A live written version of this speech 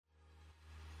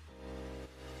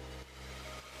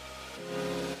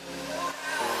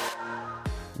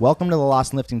Welcome to the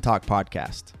Lost and Lifting Talk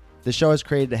podcast. This show is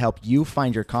created to help you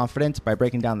find your confidence by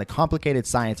breaking down the complicated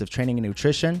science of training and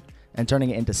nutrition and turning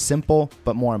it into simple,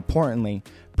 but more importantly,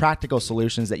 practical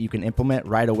solutions that you can implement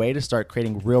right away to start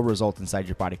creating real results inside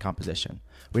your body composition.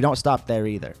 We don't stop there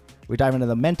either. We dive into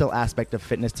the mental aspect of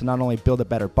fitness to not only build a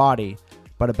better body,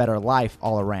 but a better life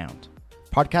all around.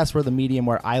 Podcasts were the medium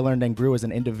where I learned and grew as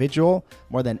an individual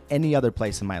more than any other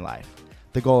place in my life.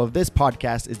 The goal of this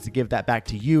podcast is to give that back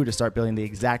to you to start building the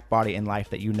exact body and life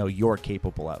that you know you're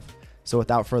capable of. So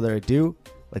without further ado,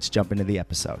 let's jump into the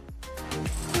episode.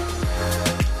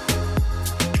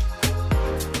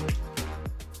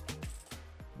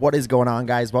 What is going on,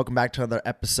 guys? Welcome back to another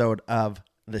episode of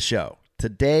the show.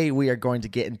 Today, we are going to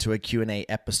get into a Q&A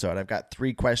episode. I've got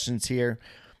 3 questions here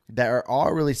that are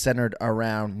all really centered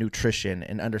around nutrition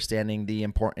and understanding the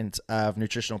importance of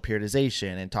nutritional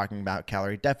periodization and talking about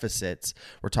calorie deficits.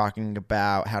 We're talking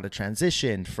about how to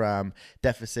transition from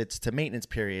deficits to maintenance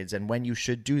periods and when you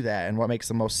should do that and what makes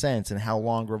the most sense and how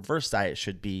long reverse diet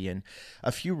should be, and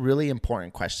a few really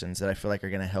important questions that I feel like are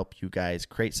going to help you guys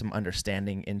create some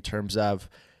understanding in terms of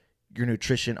your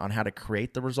nutrition on how to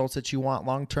create the results that you want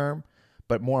long term,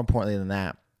 but more importantly than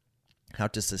that, how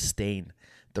to sustain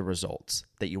the results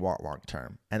that you want long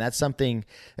term. And that's something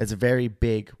that's very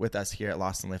big with us here at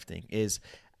Lost and Lifting is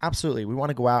absolutely, we want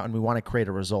to go out and we want to create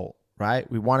a result,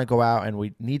 right? We want to go out and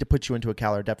we need to put you into a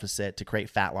calorie deficit to create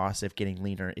fat loss if getting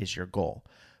leaner is your goal.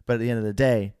 But at the end of the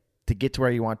day, to get to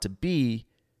where you want to be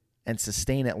and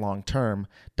sustain it long term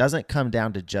doesn't come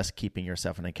down to just keeping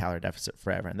yourself in a calorie deficit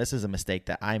forever. And this is a mistake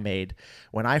that I made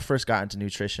when I first got into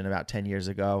nutrition about 10 years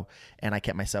ago, and I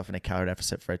kept myself in a calorie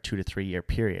deficit for a 2 to 3 year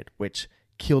period, which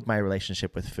killed my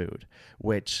relationship with food,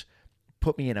 which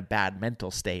put me in a bad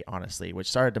mental state, honestly, which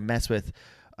started to mess with,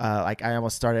 I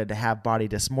almost started to have body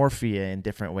dysmorphia in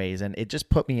different ways. And it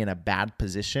just put me in a bad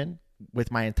position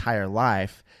with my entire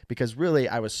life because really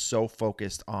I was so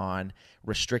focused on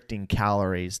restricting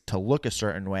calories to look a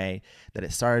certain way that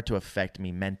it started to affect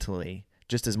me mentally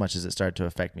just as much as it started to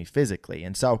affect me physically.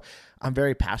 And so I'm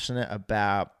very passionate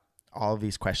about all of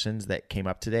these questions that came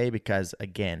up today because,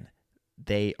 again,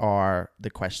 they are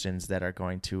the questions that are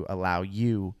going to allow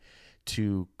you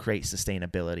to create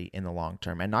sustainability in the long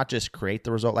term and not just create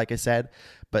the result, like I said,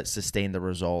 but sustain the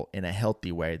result in a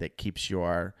healthy way that keeps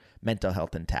your mental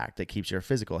health intact, that keeps your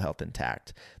physical health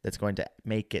intact, that's going to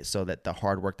make it so that the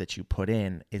hard work that you put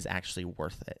in is actually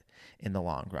worth it in the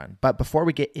long run. But before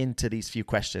we get into these few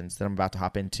questions that I'm about to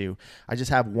hop into, I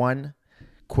just have one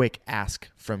quick ask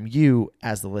from you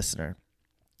as the listener.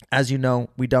 As you know,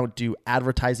 we don't do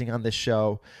advertising on this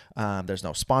show. There's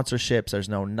no sponsorships. There's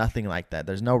no nothing like that.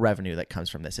 There's no revenue that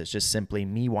comes from this. It's just simply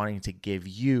me wanting to give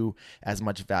you as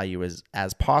much value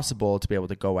as possible to be able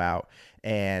to go out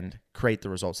and create the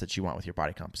results that you want with your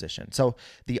body composition. So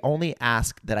the only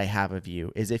ask that I have of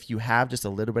you is if you have just a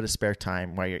little bit of spare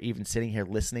time while you're even sitting here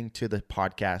listening to the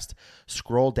podcast,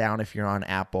 scroll down if you're on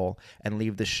Apple and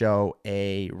leave the show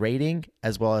a rating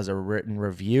as well as a written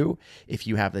review if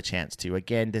you have the chance to.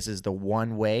 Again, this is the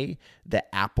one way that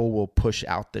Apple will push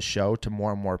out the show to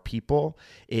more and more people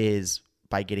is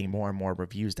by getting more and more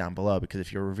reviews down below, because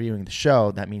if you're reviewing the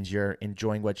show, that means you're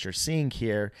enjoying what you're seeing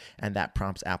here, and that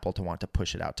prompts Apple to want to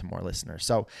push it out to more listeners.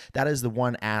 So that is the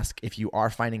one ask. If you are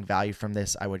finding value from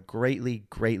this, I would greatly,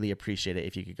 greatly appreciate it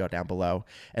if you could go down below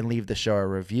and leave the show a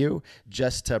review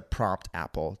just to prompt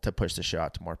Apple to push the show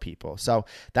out to more people. So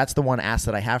that's the one ask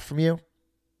that I have from you.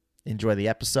 Enjoy the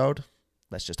episode.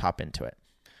 Let's just hop into it.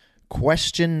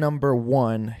 Question number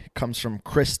 1 comes from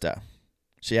Krista.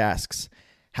 She asks,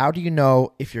 how do you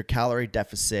know if your calorie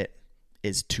deficit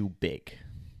is too big?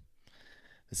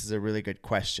 This is a really good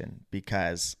question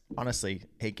because honestly,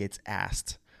 it gets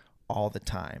asked all the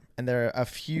time. And there are a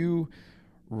few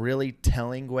really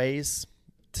telling ways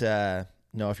to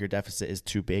know if your deficit is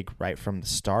too big right from the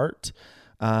start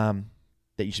that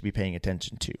you should be paying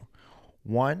attention to.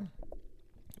 1,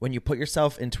 when you put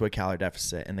yourself into a calorie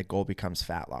deficit and the goal becomes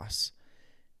fat loss,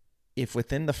 if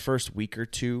within the first week or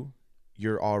 2,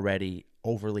 you're already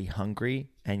overly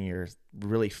hungry and you're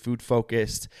really food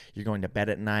focused, you're going to bed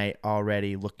at night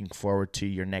already looking forward to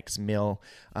your next meal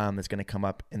that's going to come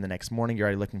up in the next morning, you're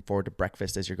already looking forward to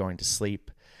breakfast as you're going to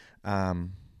sleep, your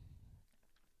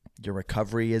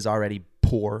recovery is already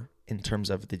poor in terms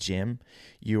of the gym,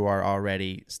 you are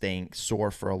already staying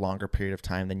sore for a longer period of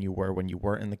time than you were when you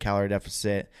weren't in the calorie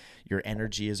deficit, your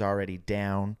energy is already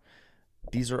down.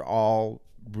 These are all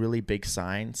really big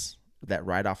signs that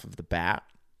right off of the bat,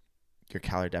 your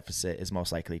calorie deficit is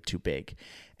most likely too big.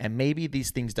 And maybe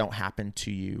these things don't happen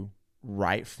to you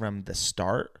right from the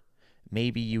start.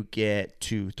 Maybe you get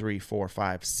 2, 3, 4,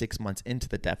 5, 6 months into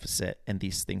the deficit and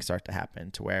these things start to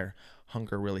happen to where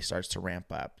hunger really starts to ramp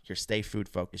up. You're stay food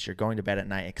focused. You're going to bed at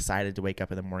night excited to wake up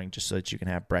in the morning just so that you can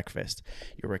have breakfast.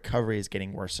 Your recovery is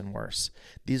getting worse and worse.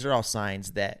 These are all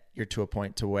signs that you're to a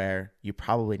point to where you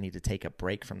probably need to take a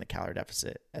break from the calorie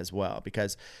deficit as well,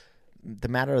 because the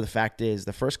matter of the fact is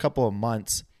the first couple of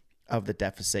months of the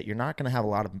deficit, you're not going to have a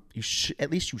lot of,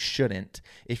 at least you shouldn't,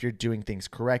 if you're doing things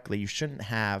correctly, you shouldn't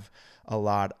have a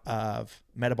lot of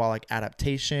metabolic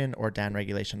adaptation or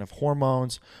downregulation of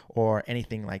hormones or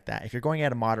anything like that. If you're going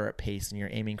at a moderate pace and you're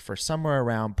aiming for somewhere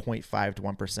around 0.5 to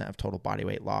 1% of total body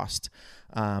weight lost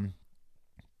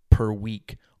per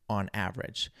week on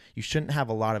average, you shouldn't have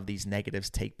a lot of these negatives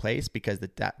take place because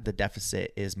the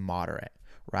deficit is moderate,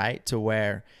 right? To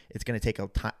where it's going to take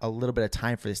a little bit of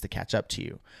time for this to catch up to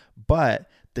you. But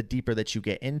the deeper that you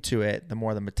get into it, the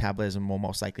more the metabolism will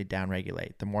most likely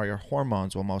downregulate. The more your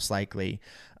hormones will most likely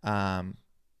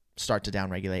start to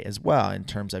downregulate as well, in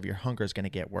terms of your hunger is going to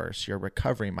get worse. Your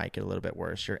recovery might get a little bit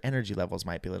worse. Your energy levels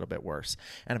might be a little bit worse.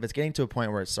 And if it's getting to a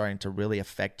point where it's starting to really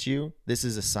affect you, this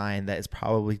is a sign that it's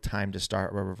probably time to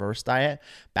start a reverse diet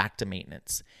back to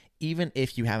maintenance, even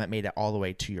if you haven't made it all the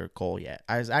way to your goal yet.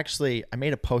 I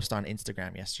made a post on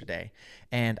Instagram yesterday,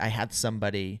 and I had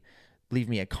somebody leave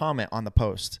me a comment on the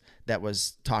post that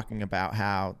was talking about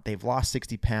how they've lost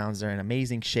 60 pounds. They're in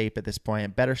amazing shape at this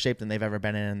point, better shape than they've ever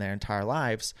been in their entire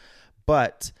lives,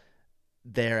 but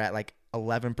they're at like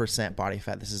 11% body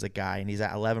fat. This is a guy, and he's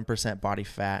at 11% body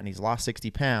fat, and he's lost 60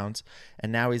 pounds.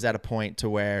 And now he's at a point to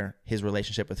where his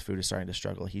relationship with food is starting to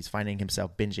struggle. He's finding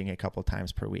himself binging a couple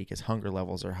times per week. His hunger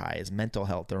levels are high. His mental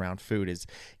health around food is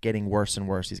getting worse and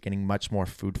worse. He's getting much more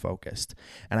food focused.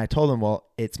 And I told him, well,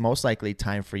 it's most likely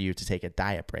time for you to take a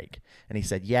diet break. And he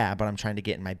said, yeah, but I'm trying to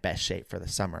get in my best shape for the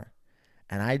summer.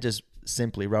 And I just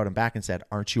simply wrote him back and said,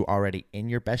 aren't you already in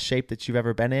your best shape that you've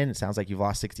ever been in? It sounds like you've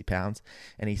lost 60 pounds.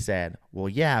 And he said, well,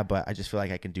 yeah, but I just feel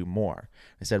like I can do more.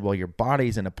 I said, well, your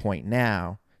body's in a point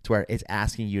now to where it's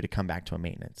asking you to come back to a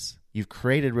maintenance. You've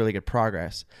created really good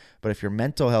progress, but if your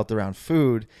mental health around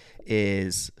food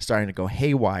is starting to go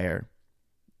haywire,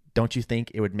 don't you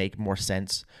think it would make more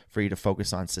sense for you to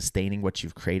focus on sustaining what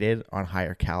you've created on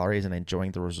higher calories and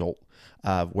enjoying the result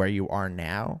of where you are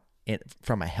now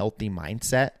from a healthy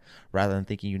mindset, rather than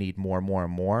thinking you need more and more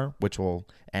and more, which will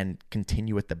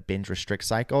continue with the binge restrict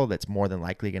cycle that's more than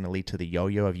likely going to lead to the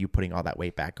yo-yo of you putting all that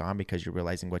weight back on because you're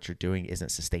realizing what you're doing isn't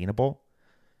sustainable.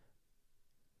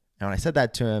 And when I said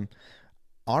that to him,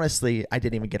 honestly, I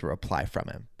didn't even get a reply from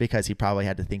him because he probably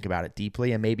had to think about it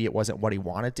deeply, and maybe it wasn't what he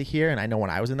wanted to hear. And I know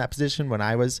when I was in that position, when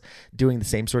I was doing the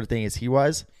same sort of thing as he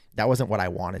was, that wasn't what I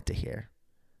wanted to hear.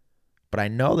 But I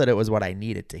know that it was what I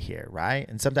needed to hear, right?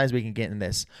 And sometimes we can get in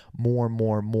this more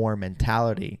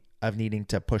mentality of needing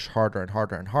to push harder and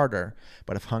harder and harder.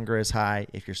 But if hunger is high,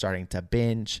 if you're starting to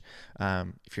binge,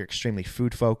 if you're extremely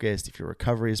food focused, if your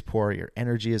recovery is poor, your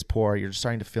energy is poor, you're just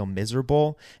starting to feel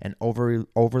miserable and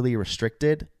overly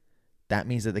restricted, that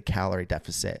means that the calorie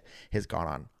deficit has gone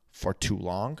on for too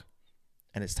long.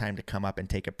 And it's time to come up and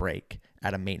take a break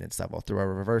at a maintenance level through a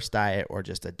reverse diet or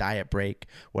just a diet break,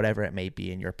 whatever it may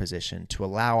be in your position, to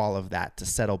allow all of that to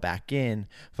settle back in,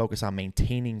 focus on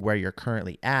maintaining where you're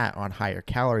currently at on higher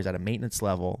calories at a maintenance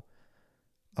level,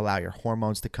 allow your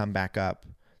hormones to come back up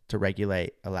to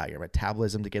regulate, allow your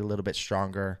metabolism to get a little bit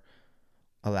stronger,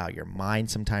 allow your mind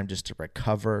sometime just to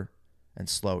recover and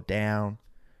slow down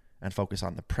and focus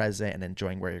on the present and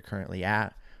enjoying where you're currently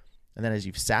at. And then as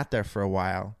you've sat there for a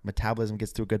while, metabolism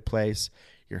gets to a good place,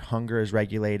 your hunger is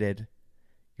regulated,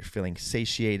 you're feeling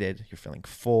satiated, you're feeling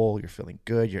full, you're feeling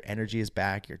good, your energy is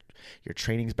back, your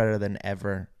training's better than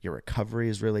ever, your recovery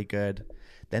is really good.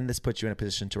 Then this puts you in a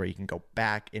position to where you can go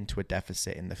back into a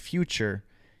deficit in the future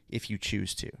if you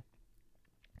choose to.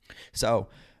 So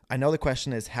I know the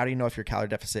question is, how do you know if your calorie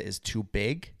deficit is too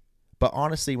big? But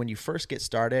honestly, when you first get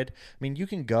started, I mean, you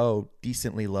can go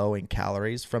decently low in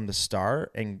calories from the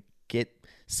start and get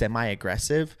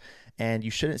semi-aggressive, and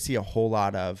you shouldn't see a whole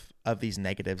lot of these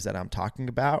negatives that I'm talking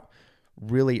about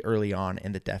really early on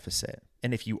in the deficit.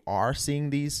 And if you are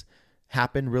seeing these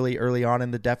happen really early on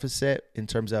in the deficit, in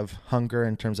terms of hunger,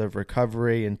 in terms of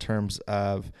recovery, in terms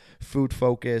of food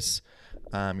focus,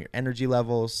 your energy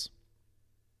levels,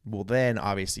 well, then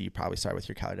obviously you probably start with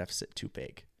your calorie deficit too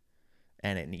big.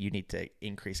 And you need to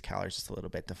increase calories just a little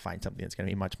bit to find something that's going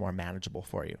to be much more manageable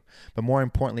for you. But more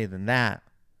importantly than that,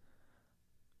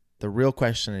 the real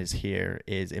question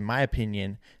is, in my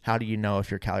opinion, how do you know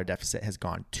if your calorie deficit has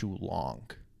gone too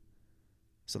long?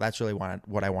 So that's really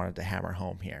what I wanted to hammer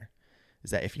home here.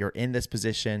 is that if you're in this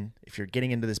position, if you're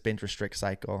getting into this binge restrict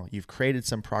cycle, you've created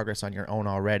some progress on your own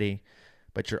already,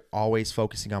 but you're always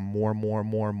focusing on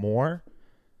more.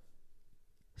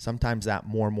 Sometimes that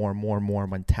more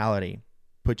mentality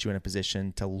puts you in a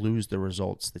position to lose the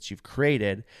results that you've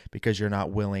created because you're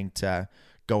not willing to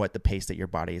go at the pace that your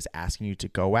body is asking you to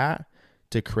go at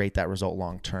to create that result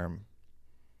long term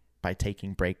by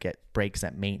taking breaks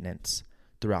at maintenance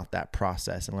throughout that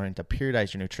process and learning to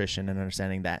periodize your nutrition and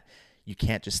understanding that you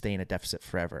can't just stay in a deficit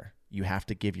forever. You have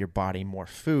to give your body more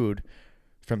food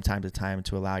from time to time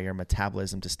to allow your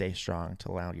metabolism to stay strong,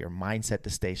 to allow your mindset to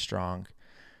stay strong,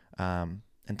 and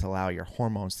to allow your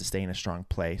hormones to stay in a strong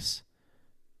place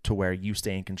to where you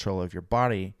stay in control of your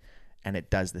body and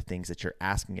it does the things that you're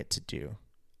asking it to do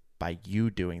by you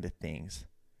doing the things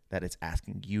that it's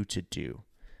asking you to do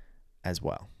as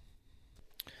well.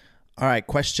 All right,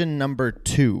 question number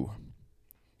 2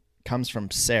 comes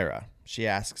from Sarah. She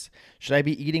asks, should I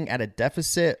be eating at a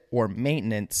deficit or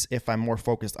maintenance if I'm more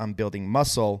focused on building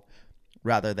muscle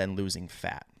rather than losing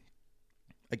fat?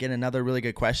 Again, another really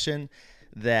good question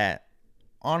that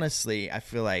honestly, I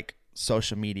feel like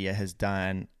social media has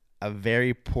done a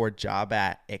very poor job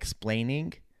at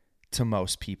explaining to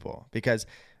most people, because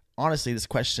honestly, this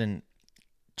question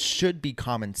should be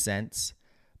common sense,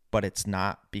 but it's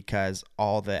not, because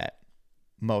all that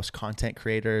most content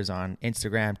creators on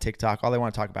Instagram, TikTok, all they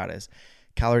want to talk about is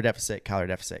calorie deficit,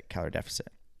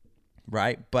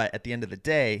 right? But at the end of the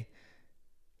day,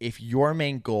 if your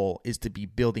main goal is to be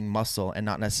building muscle and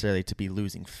not necessarily to be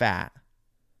losing fat,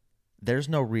 there's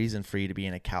no reason for you to be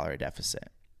in a calorie deficit.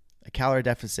 A calorie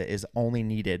deficit is only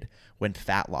needed when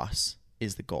fat loss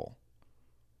is the goal.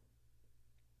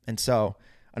 And so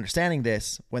understanding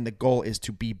this, when the goal is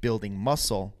to be building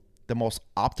muscle, the most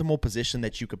optimal position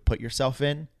that you could put yourself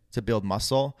in to build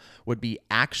muscle would be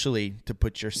actually to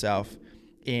put yourself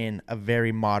in a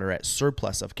very moderate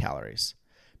surplus of calories,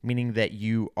 meaning that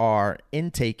you are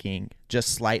intaking just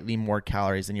slightly more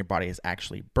calories than your body is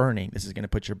actually burning. This is going to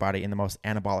put your body in the most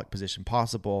anabolic position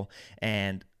possible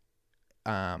and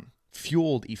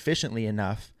fueled efficiently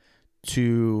enough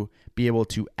to be able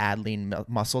to add lean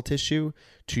muscle tissue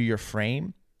to your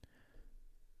frame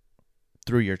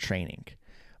through your training.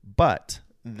 But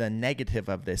the negative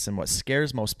of this and what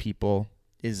scares most people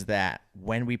is that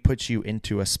when we put you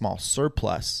into a small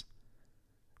surplus,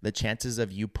 the chances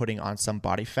of you putting on some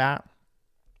body fat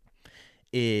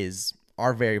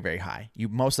are very, very high. You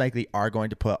most likely are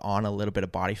going to put on a little bit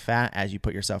of body fat as you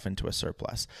put yourself into a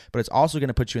surplus, but it's also going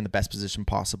to put you in the best position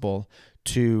possible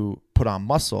to put on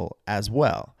muscle as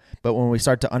well. But when we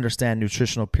start to understand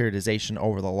nutritional periodization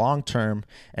over the long term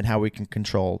and how we can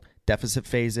control deficit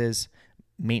phases,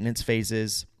 maintenance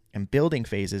phases, and building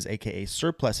phases, aka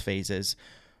surplus phases,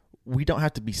 we don't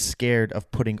have to be scared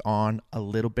of putting on a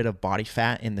little bit of body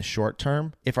fat in the short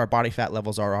term if our body fat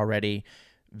levels are already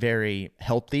very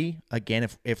healthy. Again,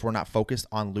 if we're not focused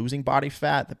on losing body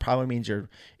fat, that probably means you're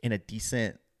at a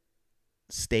decent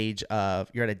stage of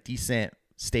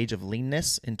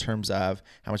leanness in terms of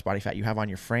how much body fat you have on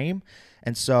your frame.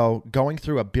 And so going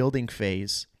through a building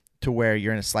phase to where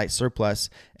you're in a slight surplus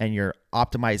and you're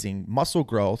optimizing muscle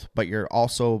growth, but you're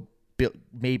also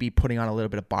maybe putting on a little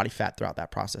bit of body fat throughout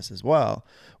that process as well.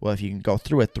 Well, if you can go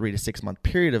through a 3 to 6 month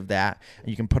period of that, and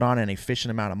you can put on an efficient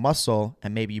amount of muscle,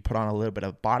 and maybe you put on a little bit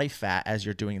of body fat as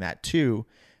you're doing that too,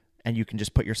 and you can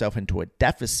just put yourself into a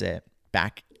deficit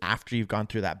back after you've gone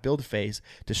through that build phase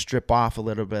to strip off a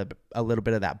little bit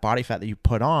of that body fat that you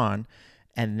put on.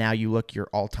 And now you look your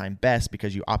all-time best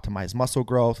because you optimized muscle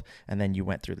growth, and then you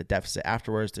went through the deficit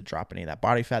afterwards to drop any of that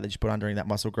body fat that you put on during that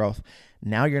muscle growth.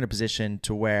 Now you're in a position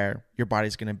to where your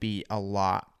body's going to be a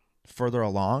lot further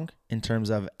along in terms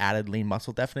of added lean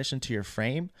muscle definition to your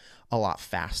frame a lot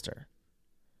faster,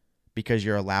 because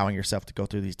you're allowing yourself to go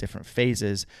through these different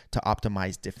phases to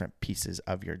optimize different pieces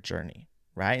of your journey,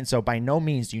 right? And so by no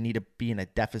means do you need to be in a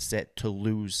deficit to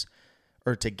lose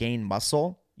or to gain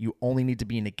muscle. You only need to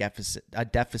be in a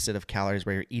deficit of calories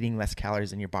where you're eating less calories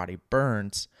than your body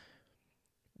burns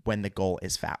when the goal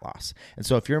is fat loss. And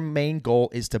so if your main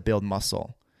goal is to build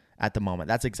muscle at the moment,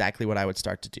 that's exactly what I would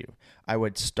start to do. I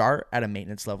would start at a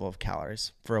maintenance level of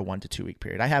calories for a 1 to 2 week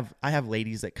period. I have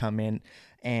ladies that come in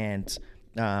and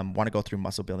want to go through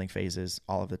muscle building phases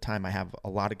all of the time. I have a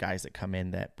lot of guys that come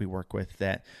in that we work with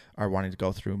that are wanting to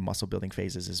go through muscle building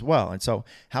phases as well. And so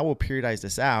how we'll periodize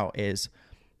this out is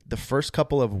the first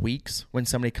couple of weeks when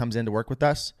somebody comes in to work with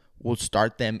us, we'll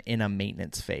start them in a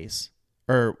maintenance phase,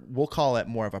 or we'll call it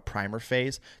more of a primer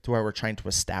phase, to where we're trying to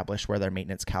establish where their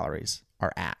maintenance calories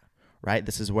are at, right?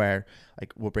 This is where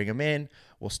we'll bring them in,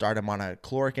 we'll start them on a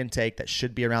caloric intake that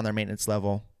should be around their maintenance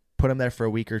level, put them there for a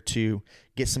week or two,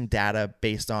 get some data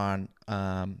based on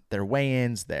their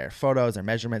weigh-ins, their photos, their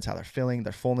measurements, how they're feeling,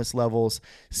 their fullness levels,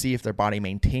 see if their body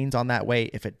maintains on that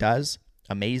weight. If it does,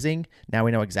 amazing. Now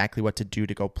we know exactly what to do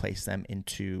to go place them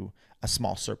into a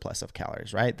small surplus of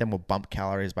calories, right? Then we'll bump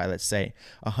calories by, let's say,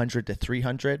 100 to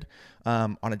 300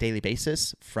 on a daily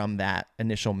basis from that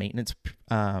initial maintenance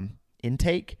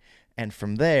intake. And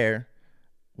from there,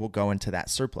 we'll go into that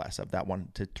surplus of that 1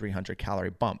 to 300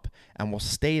 calorie bump. And we'll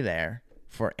stay there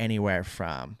for anywhere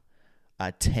from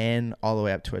a 10 all the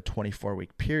way up to a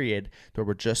 24-week period where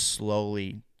we're just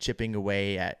slowly chipping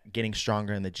away at getting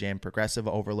stronger in the gym, progressive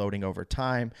overloading over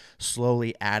time,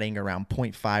 slowly adding around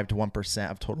 0.5 to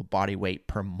 1% of total body weight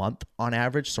per month on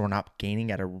average. So we're not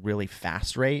gaining at a really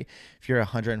fast rate. If you're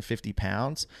 150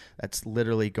 pounds, that's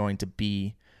literally going to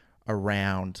be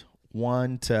around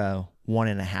 1 to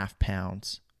 1.5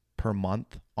 pounds per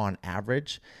month on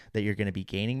average that you're going to be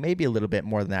gaining. Maybe a little bit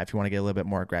more than that if you want to get a little bit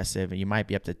more aggressive, and you might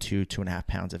be up to 2.5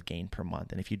 pounds of gain per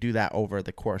month. And if you do that over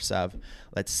the course of,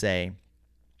 let's say,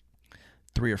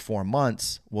 3 or 4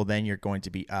 months, well, then you're going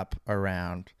to be up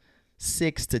around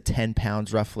 6 to 10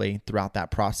 pounds roughly throughout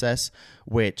that process,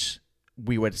 which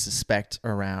we would suspect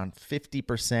around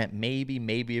 50%,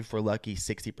 maybe if we're lucky,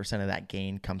 60% of that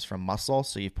gain comes from muscle.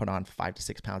 So you've put on 5 to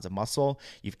 6 pounds of muscle,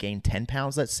 you've gained 10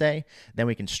 pounds, let's say. Then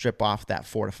we can strip off that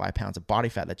 4 to 5 pounds of body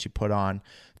fat that you put on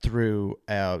through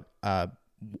a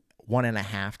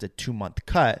 1.5 to 2 month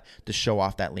cut to show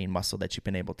off that lean muscle that you've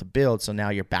been able to build. So now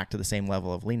you're back to the same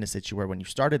level of leanness that you were when you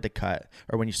started the cut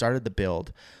or when you started the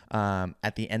build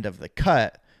at the end of the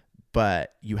cut,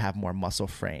 but you have more muscle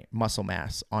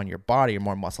mass on your body or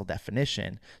more muscle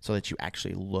definition so that you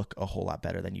actually look a whole lot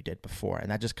better than you did before. And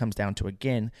that just comes down to,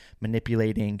 again,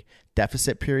 manipulating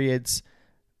deficit periods,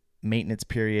 maintenance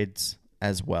periods,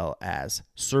 as well as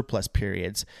surplus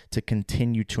periods to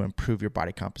continue to improve your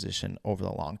body composition over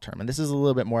the long term. And this is a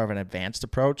little bit more of an advanced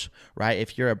approach, right?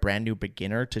 If you're a brand new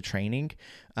beginner to training,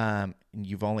 and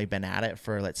you've only been at it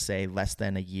for, let's say, less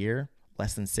than a year,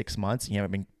 less than 6 months, and you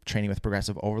haven't been training with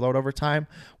progressive overload over time,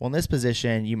 well, in this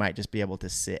position, you might just be able to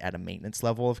sit at a maintenance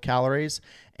level of calories,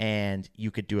 and you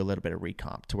could do a little bit of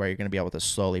recomp to where you're going to be able to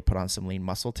slowly put on some lean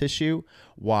muscle tissue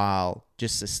while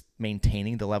just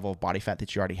maintaining the level of body fat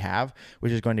that you already have,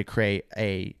 which is going to create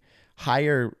a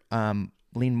higher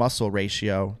lean muscle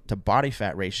ratio to body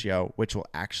fat ratio, which will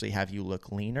actually have you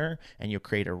look leaner, and you'll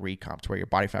create a recomp to where your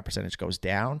body fat percentage goes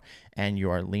down and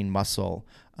your lean muscle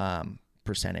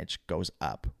percentage goes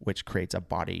up, which creates a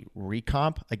body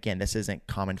recomp. Again, this isn't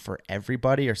common for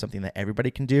everybody or something that everybody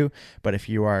can do, but if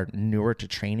you are newer to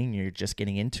training, you're just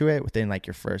getting into it within like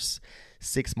your first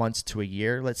 6 months to a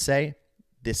year, let's say,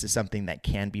 this is something that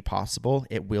can be possible.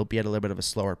 It will be at a little bit of a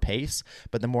slower pace,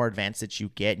 but the more advanced that you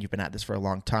get, and you've been at this for a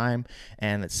long time,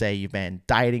 and let's say you've been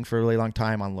dieting for a really long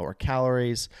time on lower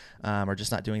calories, or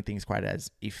just not doing things quite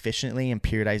as efficiently and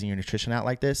periodizing your nutrition out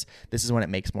like this is when it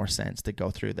makes more sense to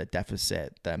go through the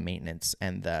deficit, the maintenance,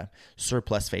 and the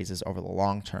surplus phases over the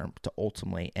long term to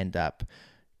ultimately end up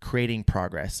creating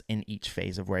progress in each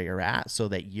phase of where you're at, so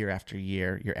that year after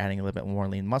year, you're adding a little bit more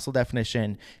lean muscle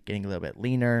definition, getting a little bit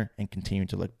leaner, and continuing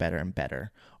to look better and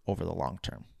better over the long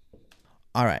term.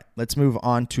 All right, let's move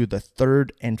on to the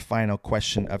third and final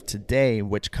question of today,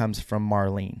 which comes from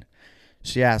Marlene.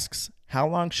 She asks, how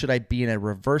long should I be in a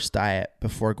reverse diet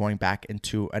before going back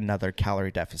into another calorie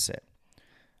deficit?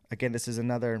 Again, this is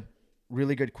another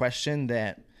really good question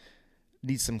that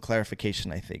needs some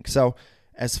clarification, I think. So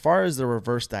as far as the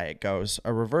reverse diet goes,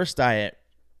 a reverse diet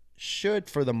should,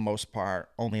 for the most part,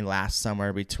 only last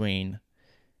somewhere between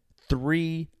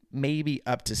 3, maybe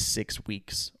up to 6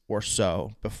 weeks or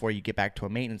so before you get back to a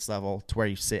maintenance level, to where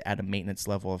you sit at a maintenance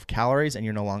level of calories and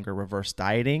you're no longer reverse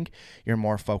dieting. You're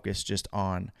more focused just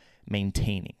on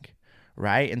maintaining,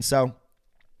 right? And so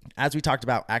as we talked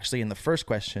about actually in the first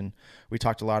question, we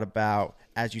talked a lot about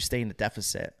as you stay in the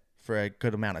deficit for a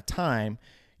good amount of time,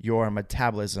 your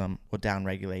metabolism will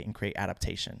downregulate and create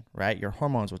adaptation, right? Your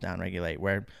hormones will downregulate,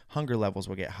 where hunger levels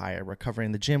will get higher, recovery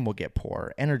in the gym will get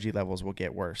poorer, energy levels will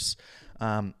get worse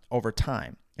over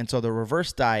time. And so the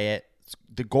reverse diet,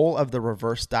 the goal of the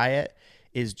reverse diet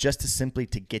is just to simply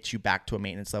to get you back to a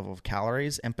maintenance level of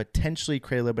calories and potentially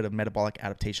create a little bit of metabolic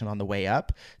adaptation on the way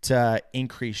up to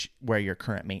increase where your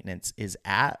current maintenance is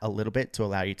at a little bit, to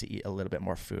allow you to eat a little bit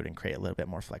more food and create a little bit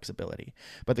more flexibility.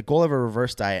 But the goal of a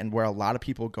reverse diet, and where a lot of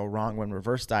people go wrong when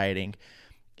reverse dieting,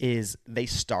 is they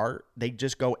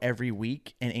just go every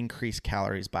week and increase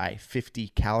calories by 50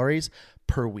 calories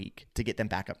per week to get them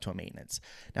back up to a maintenance.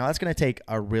 Now that's going to take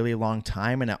a really long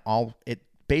time, and it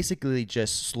basically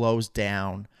just slows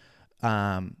down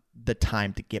the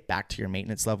time to get back to your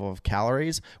maintenance level of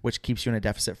calories, which keeps you in a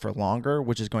deficit for longer,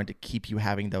 which is going to keep you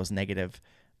having those negative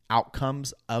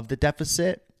outcomes of the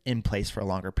deficit in place for a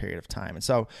longer period of time. And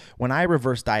so when I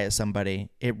reverse diet somebody,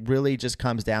 it really just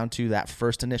comes down to that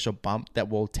first initial bump that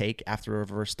we'll take after a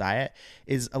reverse diet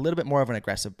is a little bit more of an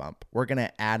aggressive bump. We're going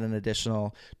to add an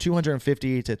additional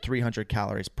 250 to 300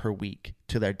 calories per week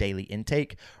to their daily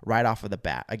intake right off of the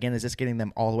bat. Again, is this getting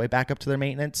them all the way back up to their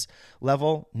maintenance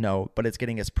level? No, but it's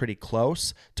getting us pretty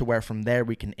close to where from there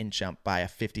we can inch up by a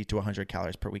 50 to 100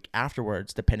 calories per week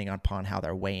afterwards, depending upon how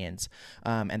their weigh-ins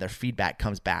and their feedback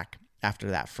comes back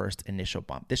after that first initial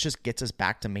bump. This just gets us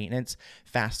back to maintenance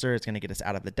faster. It's going to get us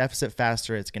out of the deficit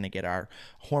faster. It's going to get our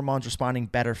hormones responding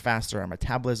better faster, our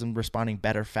metabolism responding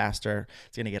better faster.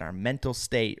 It's going to get our mental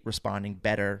state responding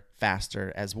better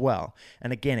faster as well.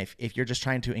 And again, if you're just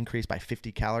trying to increase by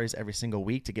 50 calories every single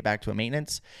week to get back to a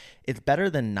maintenance, it's better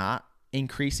than not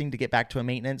increasing to get back to a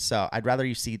maintenance. So I'd rather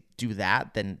you do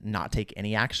that than not take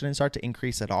any action and start to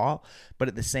increase at all. But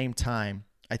at the same time,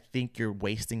 I think you're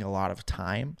wasting a lot of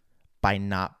time by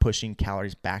not pushing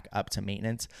calories back up to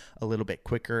maintenance a little bit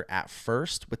quicker at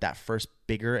first with that first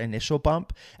bigger initial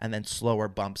bump, and then slower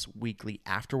bumps weekly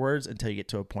afterwards until you get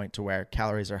to a point to where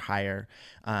calories are higher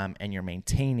and you're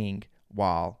maintaining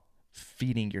while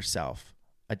feeding yourself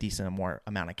a decent more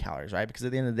amount of calories, right? Because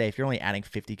at the end of the day, if you're only adding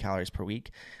 50 calories per week,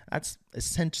 that's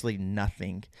essentially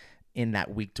nothing in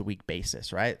that week-to-week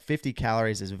basis, right? 50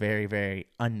 calories is very, very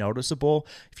unnoticeable.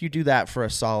 If you do that for a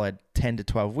solid 10 to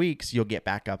 12 weeks, you'll get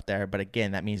back up there. But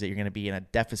again, that means that you're going to be in a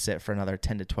deficit for another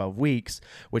 10 to 12 weeks,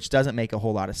 which doesn't make a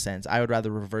whole lot of sense. I would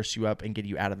rather reverse you up and get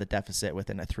you out of the deficit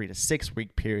within a 3 to 6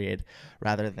 week period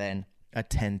rather than a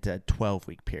 10 to 12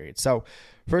 week period. So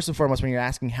first and foremost, when you're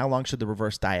asking how long should the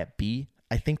reverse diet be,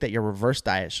 I think that your reverse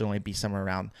diet should only be somewhere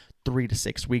around 3 to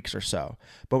 6 weeks or so.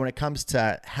 But when it comes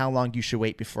to how long you should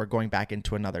wait before going back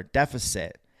into another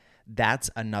deficit, that's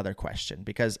another question.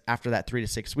 Because after that 3 to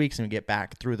 6 weeks and we get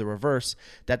back through the reverse,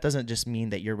 that doesn't just mean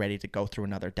that you're ready to go through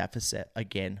another deficit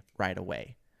again right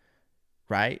away,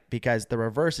 right? Because the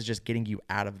reverse is just getting you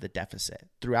out of the deficit.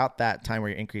 Throughout that time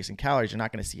where you're increasing calories, you're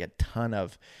not going to see a ton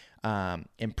of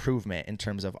improvement in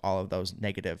terms of all of those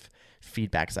negative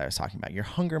feedbacks that I was talking about. Your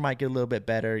hunger might get a little bit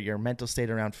better. Your mental state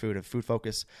around food and food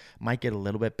focus might get a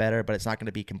little bit better, but it's not going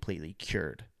to be completely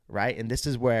cured, right? And this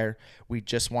is where we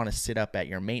just want to sit up at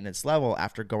your maintenance level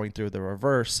after going through the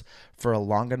reverse for a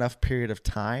long enough period of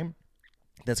time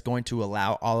that's going to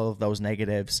allow all of those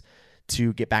negatives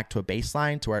to get back to a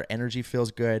baseline to where energy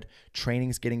feels good,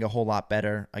 training's getting a whole lot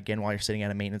better, again, while you're sitting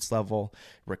at a maintenance level,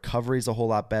 recovery's a whole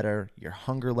lot better, your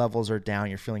hunger levels are down,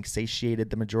 you're feeling satiated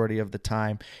the majority of the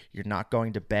time, you're not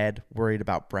going to bed worried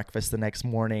about breakfast the next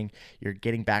morning, you're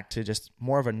getting back to just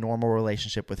more of a normal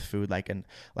relationship with food like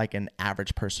an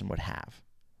average person would have.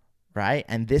 Right?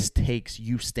 And this takes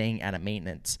you staying at a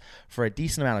maintenance for a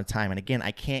decent amount of time. And again,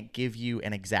 I can't give you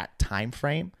an exact time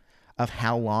frame of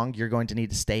how long you're going to need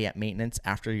to stay at maintenance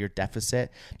after your deficit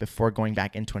before going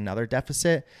back into another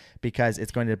deficit, because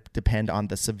it's going to depend on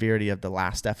the severity of the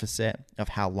last deficit, of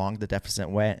how long the deficit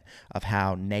went, of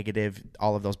how negative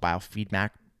all of those biofeedback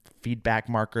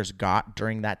markers got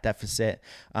during that deficit.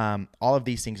 All of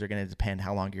these things are going to depend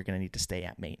how long you're going to need to stay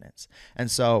at maintenance.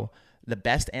 And so the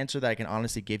best answer that I can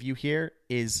honestly give you here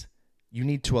is you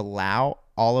need to allow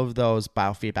all of those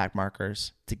biofeedback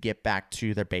markers to get back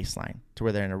to their baseline, to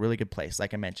where they're in a really good place.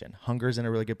 Like I mentioned, hunger's in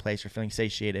a really good place. You're feeling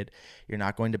satiated. You're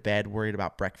not going to bed worried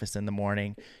about breakfast in the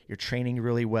morning. You're training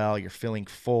really well. You're feeling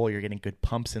full. You're getting good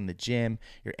pumps in the gym.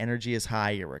 Your energy is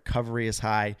high. Your recovery is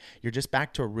high. You're just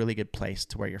back to a really good place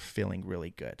to where you're feeling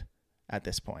really good at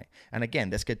this point. And again,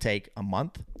 this could take a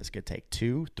month. This could take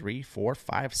 2, 3, 4,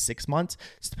 5, 6 months.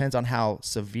 It depends on how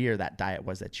severe that diet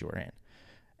was that you were in.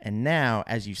 And now,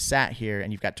 as you sat here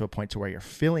and you've got to a point to where you're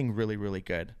feeling really, really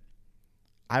good,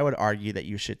 I would argue that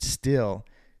you should still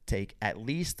take at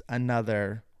least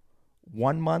another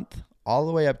 1 month all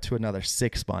the way up to another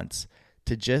 6 months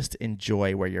to just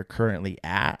enjoy where you're currently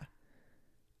at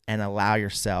and allow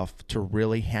yourself to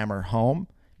really hammer home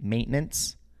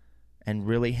maintenance and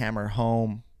really hammer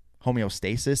home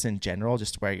homeostasis in general,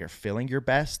 just where you're feeling your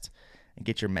best, and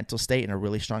get your mental state in a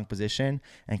really strong position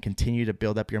and continue to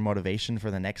build up your motivation for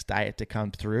the next diet to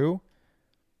come through,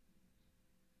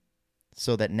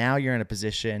 so that now you're in a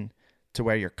position to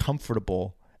where you're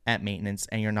comfortable at maintenance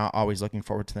and you're not always looking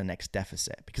forward to the next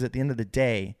deficit. Because at the end of the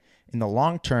day, in the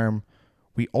long term,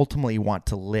 we ultimately want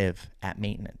to live at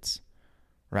maintenance,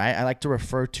 right? I like to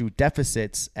refer to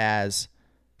deficits as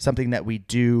something that we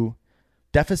do.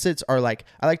 Deficits are like,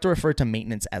 I like to refer to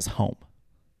maintenance as home.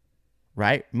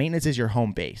 Right? Maintenance is your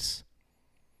home base.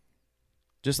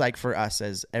 Just like for us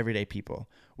as everyday people,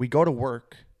 we go to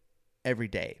work every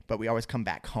day, but we always come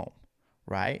back home,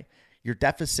 right? Your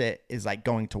deficit is like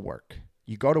going to work.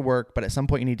 You go to work, but at some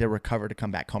point you need to recover to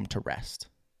come back home to rest.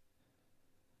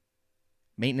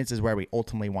 Maintenance is where we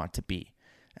ultimately want to be.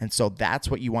 And so that's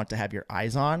what you want to have your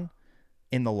eyes on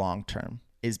in the long term,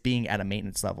 is being at a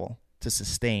maintenance level to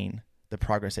sustain the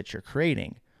progress that you're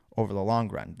creating over the long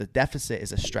run. The deficit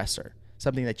is a stressor,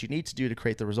 something that you need to do to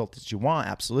create the result that you want,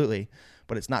 absolutely,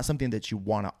 but it's not something that you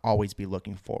want to always be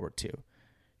looking forward to.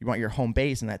 You want your home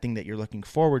base and that thing that you're looking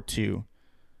forward to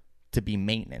be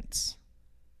maintenance.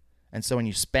 And so when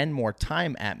you spend more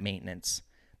time at maintenance,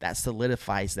 that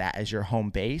solidifies that as your home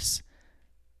base,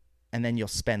 and then you'll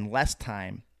spend less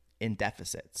time in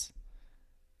deficits.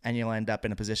 And you'll end up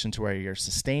in a position to where you're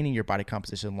sustaining your body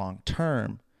composition long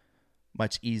term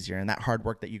much easier. And that hard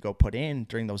work that you go put in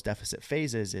during those deficit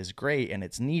phases is great and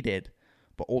it's needed,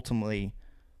 but ultimately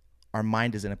our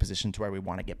mind is in a position to where we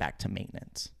want to get back to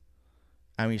maintenance.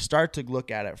 And we start to look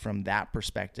at it from that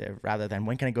perspective rather than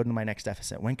when can I go into my next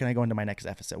deficit? When can I go into my next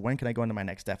deficit? When can I go into my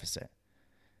next deficit?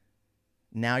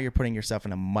 Now you're putting yourself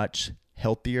in a much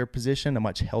healthier position, a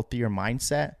much healthier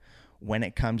mindset when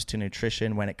it comes to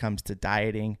nutrition, when it comes to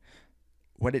dieting,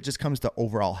 when it just comes to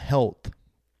overall health,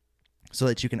 so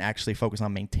that you can actually focus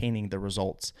on maintaining the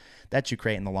results that you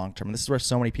create in the long term. And this is where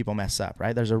so many people mess up,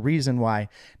 right? There's a reason why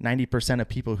 90% of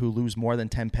people who lose more than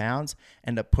 10 pounds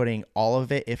end up putting all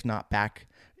of it, if not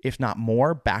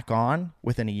more, back on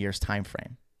within a year's time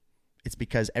frame. It's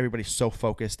because everybody's so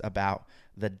focused about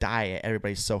the diet.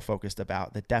 Everybody's so focused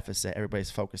about the deficit.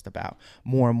 Everybody's focused about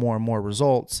more and more and more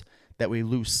results that we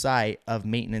lose sight of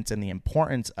maintenance and the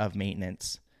importance of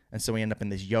maintenance. And so we end up in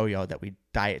this yo-yo that we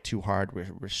diet too hard, we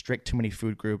restrict too many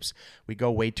food groups, we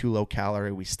go way too low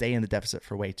calorie, we stay in the deficit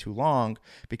for way too long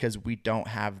because we don't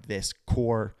have this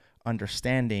core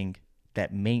understanding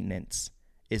that maintenance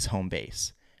is home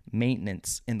base.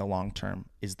 Maintenance in the long term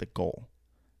is the goal,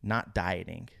 not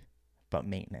dieting, but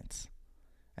maintenance.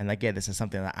 And again, this is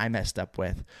something that I messed up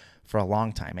with for a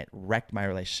long time. It wrecked my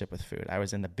relationship with food. I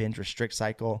was in the binge restrict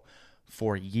cycle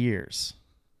for years.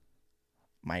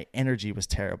 My energy was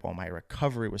terrible. My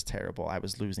recovery was terrible. I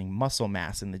was losing muscle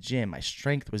mass in the gym. My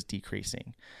strength was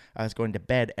decreasing. I was going to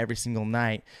bed every single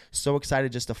night, so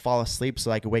excited just to fall asleep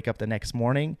so I could wake up the next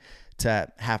morning to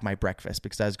have my breakfast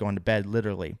because I was going to bed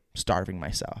literally starving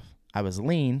myself. I was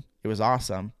lean. It was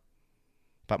awesome,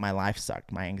 but my life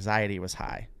sucked. My anxiety was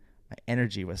high. My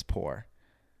energy was poor.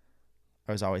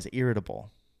 I was always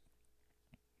irritable.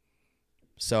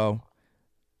 So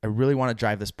I really want to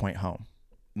drive this point home.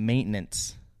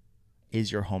 Maintenance is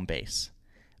your home base.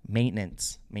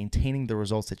 Maintenance, maintaining the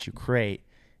results that you create,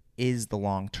 is the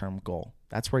long-term goal.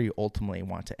 That's where you ultimately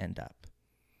want to end up.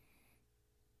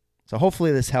 So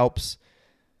hopefully this helps.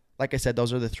 Like I said,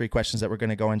 those are the 3 questions that we're going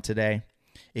to go in today.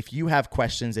 If you have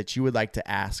questions that you would like to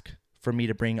ask for me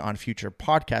to bring on future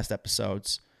podcast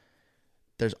episodes,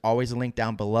 there's always a link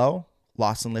down below,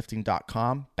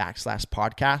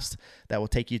 lostandlifting.com/podcast, that will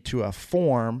take you to a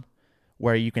form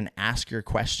where you can ask your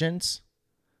questions,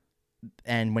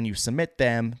 and when you submit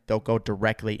them, they'll go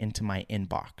directly into my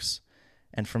inbox.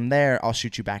 And from there, I'll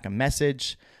shoot you back a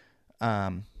message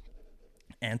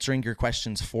answering your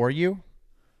questions for you,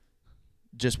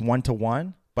 just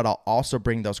one-to-one, but I'll also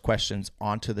bring those questions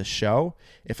onto the show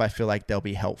if I feel like they'll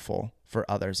be helpful for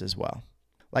others as well.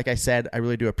 Like I said, I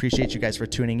really do appreciate you guys for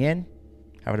tuning in.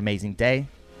 Have an amazing day,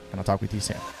 and I'll talk with you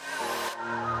soon.